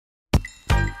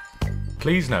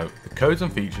Please note, the codes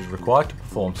and features required to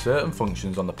perform certain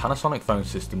functions on the Panasonic phone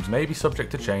systems may be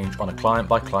subject to change on a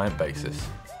client-by-client basis.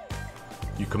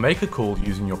 You can make a call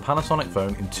using your Panasonic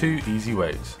phone in two easy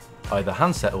ways, either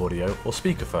handset audio or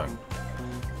speakerphone.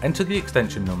 Enter the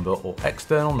extension number or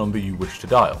external number you wish to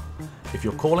dial. If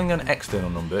you're calling an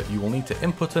external number, you will need to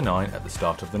input a 9 at the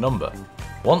start of the number.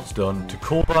 Once done, to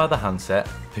call via the handset,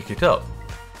 pick it up.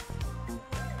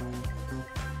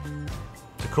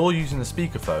 To call using the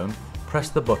speakerphone, press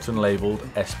the button labelled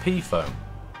SP Phone.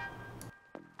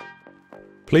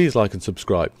 Please like and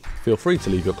subscribe. Feel free to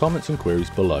leave your comments and queries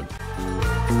below.